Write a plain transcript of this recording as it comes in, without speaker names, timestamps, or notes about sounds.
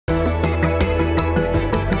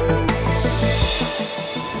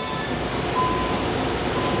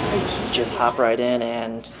just hop right in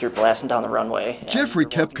and you're blasting down the runway. Jeffrey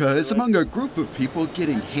Kepka is among a group of people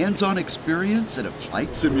getting hands-on experience in a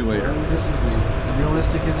flight simulator. This is as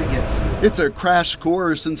realistic as it gets. It's a crash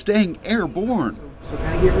course in staying airborne. So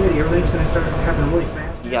kind of get ready. Everything's going to start happening really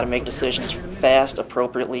fast. You got to make decisions fast,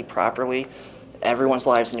 appropriately, properly. Everyone's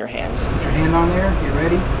lives in your hands. Put your hand on there. Get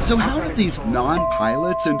ready. So how did these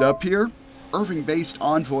non-pilots end up here? Irving-based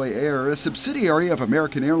Envoy Air, a subsidiary of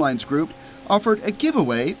American Airlines Group, offered a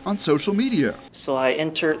giveaway on social media. So I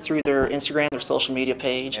entered through their Instagram, their social media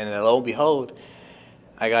page. And lo and behold,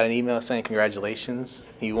 I got an email saying, congratulations,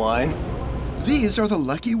 you won. These are the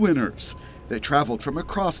lucky winners. They traveled from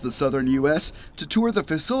across the southern U.S. to tour the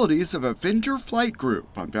facilities of Avenger Flight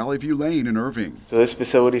Group on Valley View Lane in Irving. So this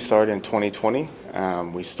facility started in 2020.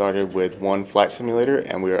 We started with one flight simulator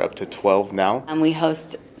and we are up to 12 now. We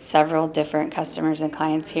host several different customers and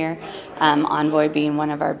clients here, Envoy being one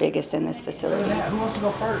of our biggest in this facility. Who wants to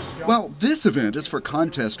go first? While this event is for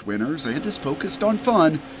contest winners and is focused on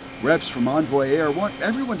fun, reps from Envoy Air want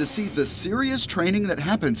everyone to see the serious training that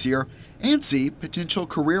happens here and see potential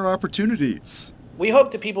career opportunities. We hope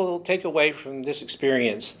that people will take away from this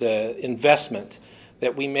experience the investment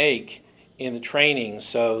that we make in the training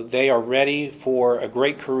so they are ready for a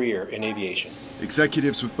great career in aviation.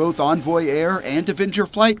 Executives with both Envoy Air and Avenger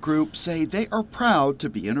Flight Group say they are proud to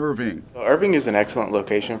be in Irving. Irving is an excellent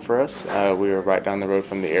location for us. We are right down the road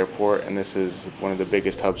from the airport, and this is one of the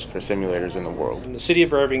biggest hubs for simulators in the world. And the city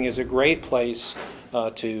of Irving is a great place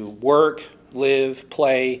to work, live,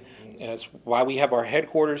 play. That's why we have our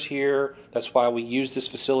headquarters here. That's why we use this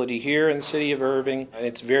facility here in the city of Irving. And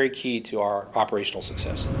it's very key to our operational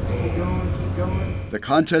success. Keep going, keep going. The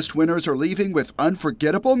contest winners are leaving with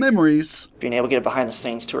unforgettable memories. Being able to get a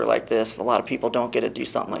behind-the-scenes tour like this, a lot of people don't get to do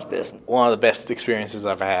something like this. One of the best experiences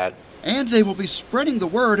I've had. And they will be spreading the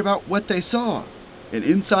word about what they saw. An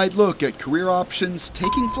inside look at career options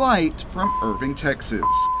taking flight from Irving, Texas.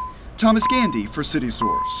 Thomas Gandy for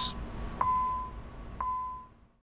CitySource.